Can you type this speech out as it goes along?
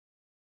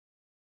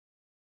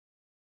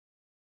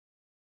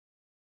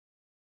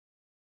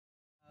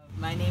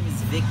My name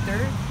is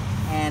Victor,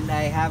 and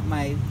I have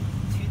my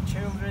 2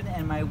 children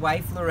and my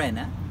wife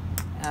Lorena.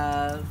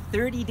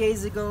 30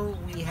 days ago,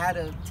 we had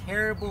a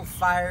terrible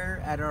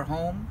fire at our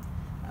home.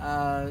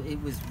 It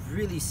was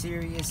really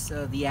serious,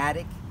 the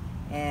attic,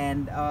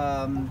 and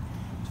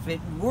if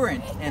it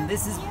weren't, and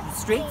this is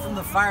straight from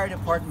the fire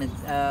department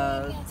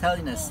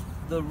telling us,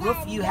 the roof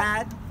you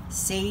had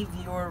saved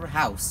your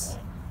house.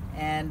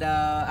 And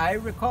I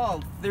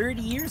recall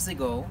 30 years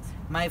ago,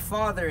 my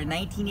father in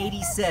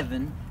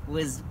 1987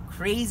 was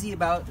crazy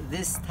about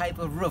this type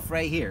of roof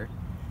right here,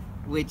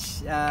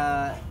 which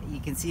you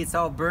can see it's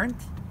all burnt.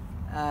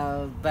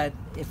 But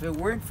if it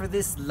weren't for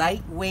this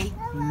lightweight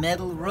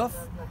metal roof,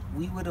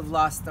 we would have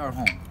lost our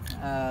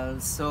home.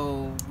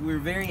 So we're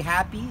very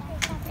happy,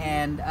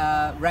 and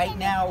right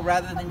now,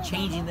 rather than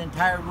changing the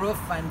entire roof,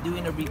 I'm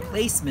doing a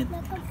replacement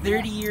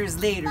 30 years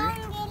later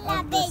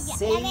of the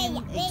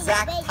same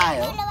exact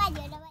tile.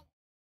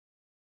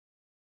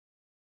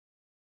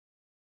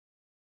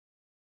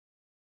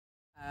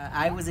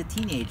 I was a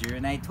teenager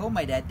and I told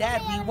my dad,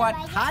 "Dad, we want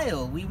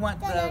tile, we want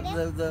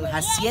the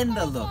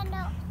hacienda look.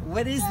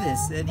 What is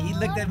this?" And he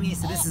looked at me and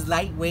said, "This is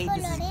lightweight,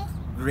 this is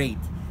great."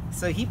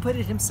 So he put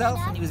it himself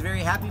and he was very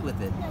happy with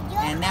it.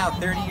 And now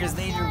 30 years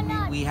later,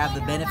 we have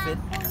the benefit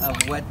of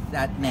what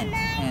that meant.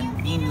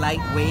 And being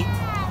lightweight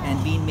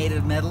and being made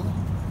of metal,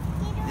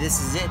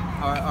 this is it.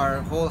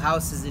 Our whole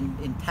house is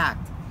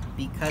intact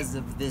because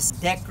of this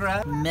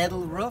DECRA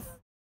metal roof.